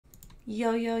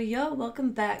Yo, yo, yo,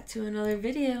 welcome back to another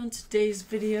video. In today's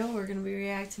video, we're going to be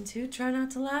reacting to Try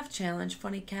Not to Laugh Challenge,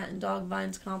 Funny Cat and Dog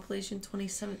Vines Compilation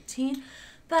 2017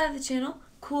 by the channel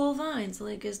Cool Vines. The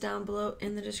link is down below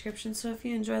in the description, so if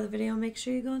you enjoy the video, make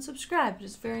sure you go and subscribe. It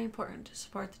is very important to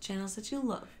support the channels that you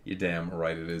love. You're damn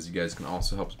right it is. You guys can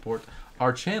also help support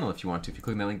our channel if you want to. If you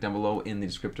click that link down below in the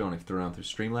description, and if you throw it on through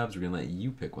Streamlabs, we're going to let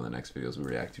you pick one of the next videos we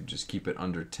react to. Just keep it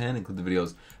under 10. Include the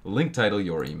video's link title,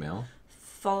 your email.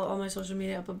 Follow all my social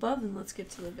media up above, and let's get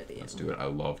to the video. Let's do it. I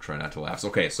love Try Not to Laughs.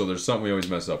 Okay, so there's something we always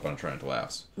mess up on Try Not to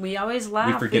Laughs. We always laugh.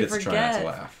 We forget it's Try Not to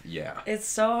Laugh. Yeah. It's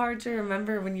so hard to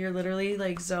remember when you're literally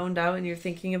like zoned out and you're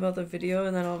thinking about the video,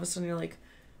 and then all of a sudden you're like,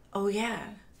 oh yeah,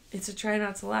 it's a Try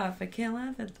Not to Laugh. I can't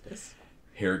laugh at this.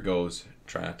 Here it goes.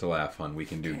 Try not to laugh, hon. We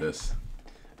can do this.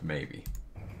 Maybe.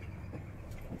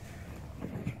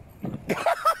 Okay,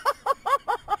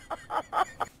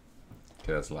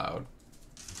 that's loud.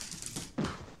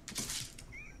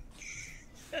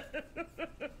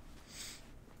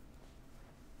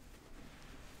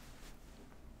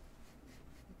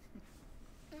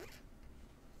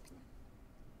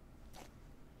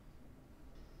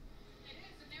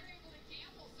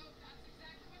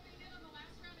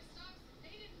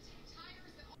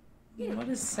 What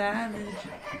a savage.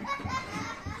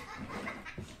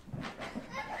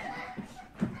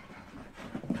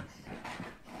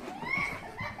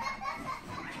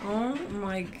 Oh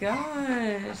my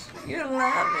gosh. You're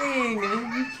laughing.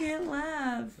 You can't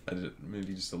laugh.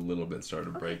 Maybe just a little bit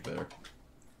started to break there.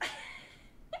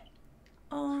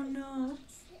 Oh no.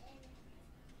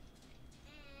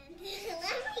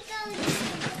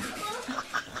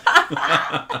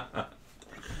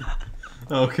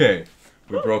 Okay.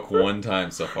 We broke one time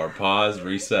so far. Pause,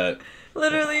 reset.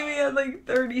 Literally, we had like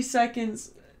 30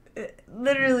 seconds.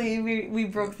 Literally, we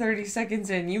broke 30 seconds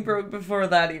in. You broke before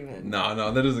that even.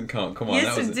 No, that doesn't count. Come on.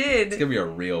 Yes, it did. It's going to be a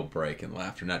real break in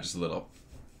laughter, not just a little.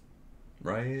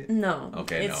 Right? No.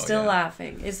 Okay, it's still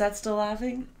laughing. Is that still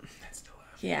laughing? It's still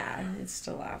laughing. Yeah, it's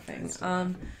still laughing.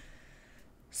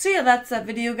 So yeah, that's that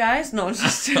video, guys. No,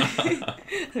 just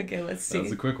okay. Let's see. That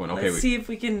was a quick one. Okay, let's see if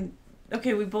we can.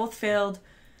 Okay, we both failed.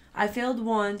 I failed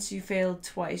once. You failed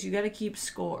twice. You got to keep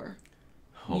score.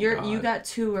 Oh, you got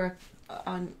two or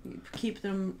on. Keep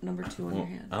them number 2 on your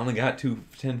hand. I only got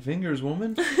 10 fingers,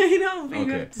 woman. I know, but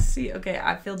you have to see. Okay,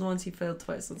 I failed once. You failed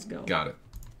twice. Let's go. Got it.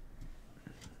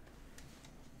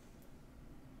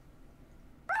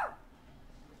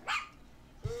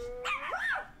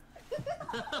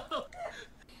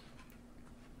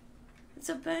 It's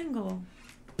a Bengal.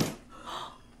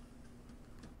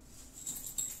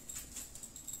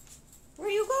 Where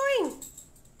are you going?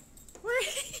 Where are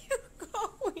you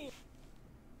going?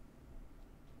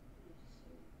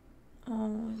 Oh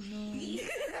no.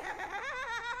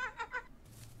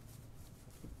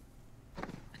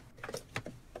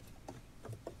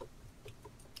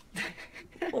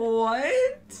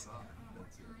 What?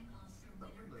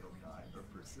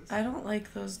 I don't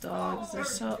like those dogs. They're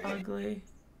so ugly.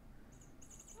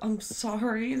 I'm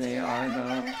sorry, they are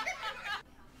though.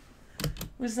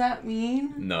 Was that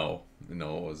mean? No, it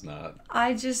was not.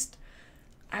 I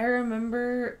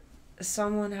remember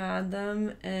someone had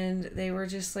them and they were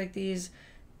just like these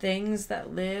things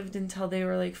that lived until they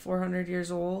were like 400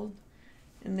 years old.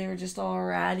 And they were just all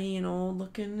ratty and old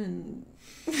looking, and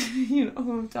you know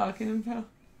who I'm talking about.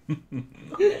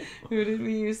 Who did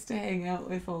we used to hang out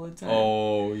with all the time?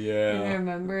 Oh, yeah. And I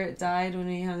remember it died when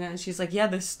we hung out, and she's like, yeah,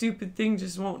 this stupid thing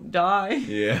just won't die.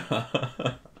 Yeah.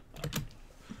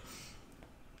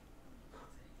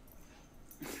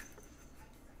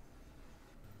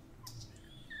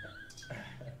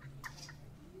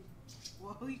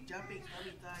 Whoa, he's jumping. Let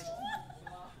me die.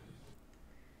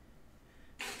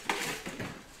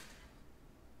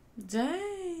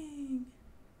 Dang.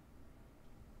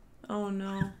 Oh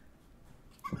no.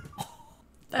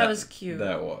 That was cute.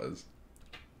 That was.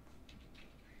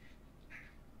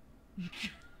 He's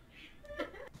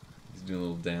doing a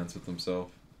little dance with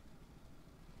himself.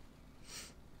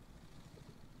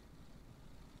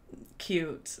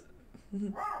 Cute.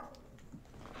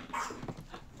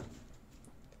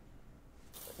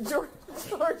 George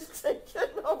taking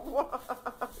a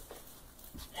walk.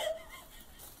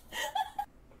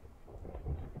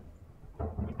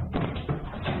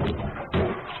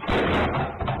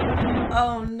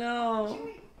 Oh no.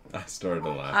 I started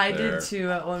to laugh I there. did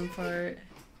too at one part.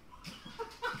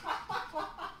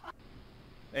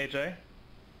 AJ,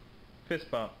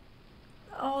 fist bump.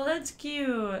 Oh, that's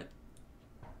cute.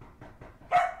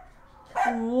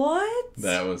 What?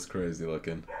 That was crazy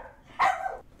looking.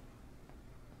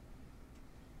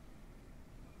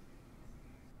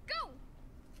 Go!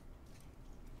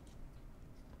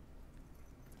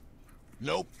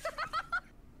 Nope.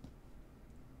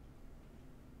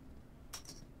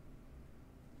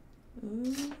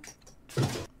 Ooh.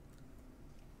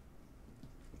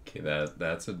 Okay,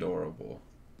 that's adorable.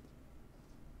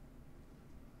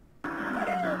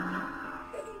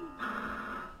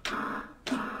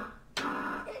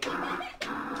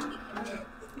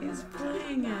 He's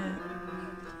playing it.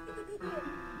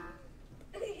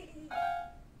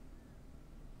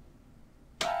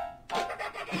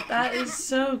 That is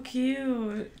so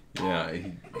cute. Yeah,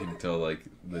 you can tell like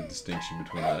the distinction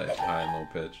between the high and low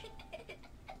pitch.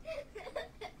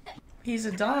 He's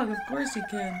a dog, of course he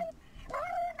can.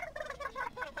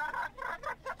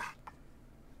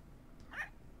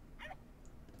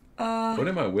 What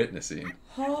am I witnessing?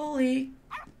 Holy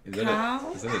Is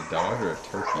cow. that a dog or a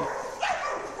turkey?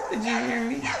 Did you hear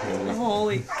me?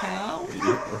 Holy cow.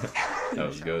 That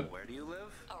was good. Where do you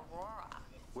live? Aurora.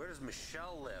 Where does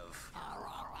Michelle live?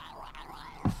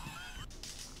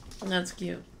 That's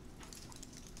cute.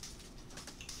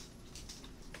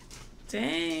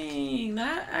 Dang,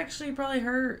 that actually probably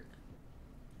hurt.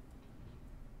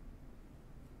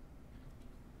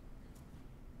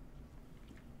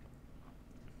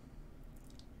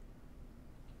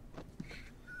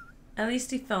 At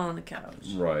least he fell on the couch.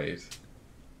 Right. If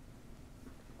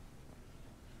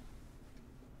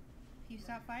you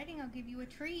stop fighting, I'll give you a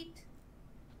treat.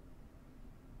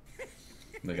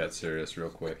 They got serious real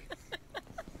quick.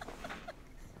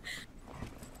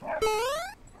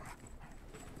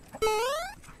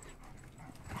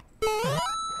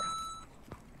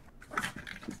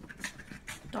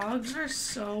 Dogs are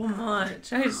so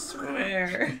much, I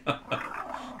swear.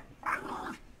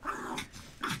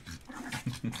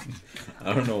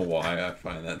 I don't know why I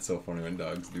find that so funny when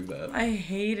dogs do that. I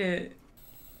hate it.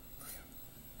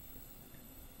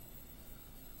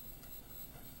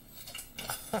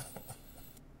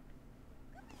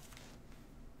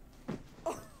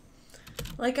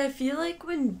 Like, I feel like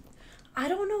when, I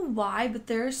don't know why, but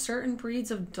there are certain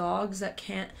breeds of dogs that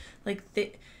can't, like,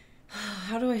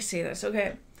 how do I say this?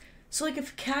 Okay, so, like,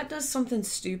 if a cat does something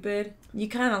stupid, you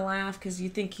kind of laugh because you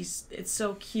think it's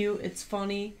so cute, it's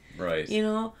funny. Right. You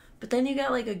know? But then you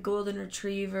got, like, a golden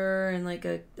retriever and, like,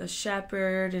 a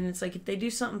shepherd, and it's like, if they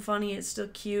do something funny, it's still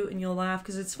cute, and you'll laugh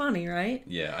because it's funny, right?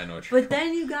 Yeah, I know what you're But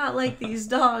then you got, like, these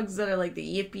dogs that are, like,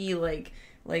 the yippy,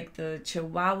 like the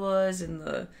chihuahuas and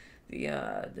the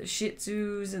shih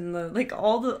tzus and the, like,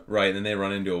 all the... Right, and then they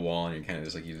run into a wall and you're kind of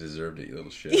just like, you deserved it, you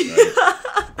little shit,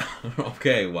 right?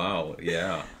 Okay, wow,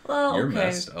 yeah. Well, You're okay.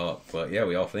 messed up, but yeah,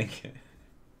 we all think it.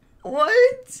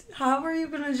 What? How are you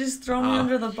gonna just throw me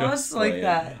under the bus Just like saying.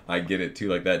 that? I get it too,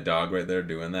 like that dog right there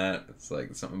doing that. It's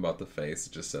like something about the face,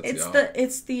 it just sets you off.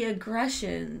 It's the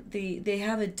aggression. They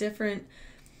have a different,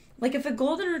 like, if a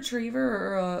golden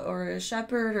retriever or a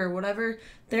shepherd or whatever,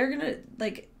 they're gonna,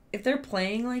 like, if they're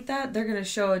playing like that, they're gonna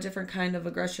show a different kind of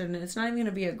aggression. And it's not even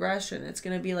gonna be aggression. It's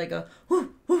gonna be like a woof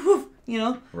woof woof, you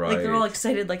know? Right. Like, they're all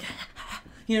excited, like,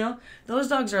 you know? Those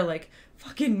dogs are like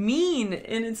fucking mean,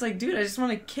 and it's like, dude, I just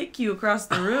want to kick you across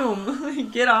the room.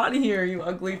 Get out of here, you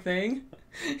ugly thing.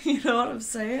 You know what I'm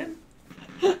saying?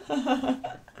 Okay.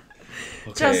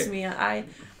 Trust me,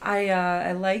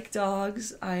 I like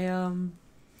dogs. I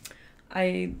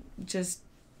just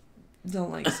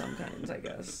don't like some kinds, I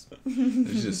guess.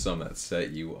 There's just some that set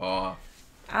you off.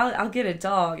 I'll get a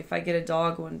dog. If I get a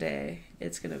dog one day,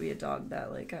 it's gonna be a dog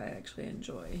that, like, I actually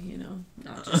enjoy, you know?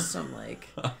 Not just some, like,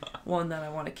 one that I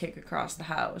want to kick across the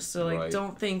house. So, like, Right.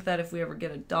 don't think that if we ever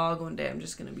get a dog one day, I'm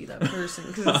just gonna be that person,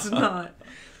 because it's not.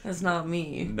 That's not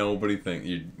me. Nobody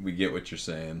we get what you're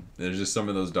saying. There's just some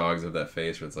of those dogs have that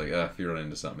face where it's like, if you run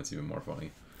into something, it's even more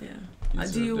funny. Yeah.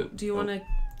 deserved Do you it. want to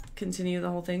continue the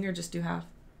whole thing or just do half?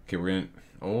 Okay,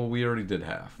 we already did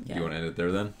half. Yeah. Do you want to end it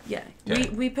there then? Yeah. Okay.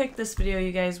 We picked this video,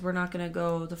 you guys. We're not going to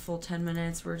go the full 10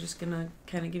 minutes. We're just going to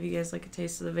kind of give you guys, like, a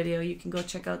taste of the video. You can go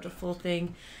check out the full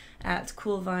thing at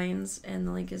Cool Vines, and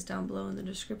the link is down below in the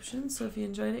description. So if you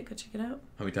enjoyed it, go check it out.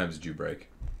 How many times did you break?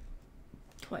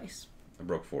 Twice. I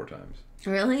broke 4 times.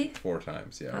 Really? 4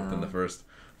 times, yeah. Oh. Within the first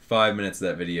 5 minutes of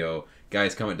that video.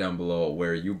 Guys, comment down below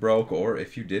where you broke or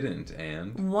if you didn't.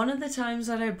 And One of the times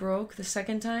that I broke, the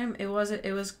second time, it was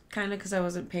kind of because I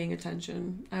wasn't paying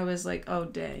attention. I was like, oh,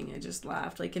 dang, I just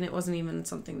laughed. Like, and it wasn't even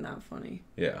something that funny.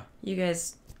 yeah, You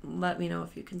guys let me know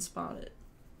if you can spot it.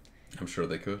 I'm sure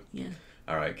they could. Yeah.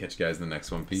 All right, catch you guys in the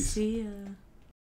next one. Peace. See ya.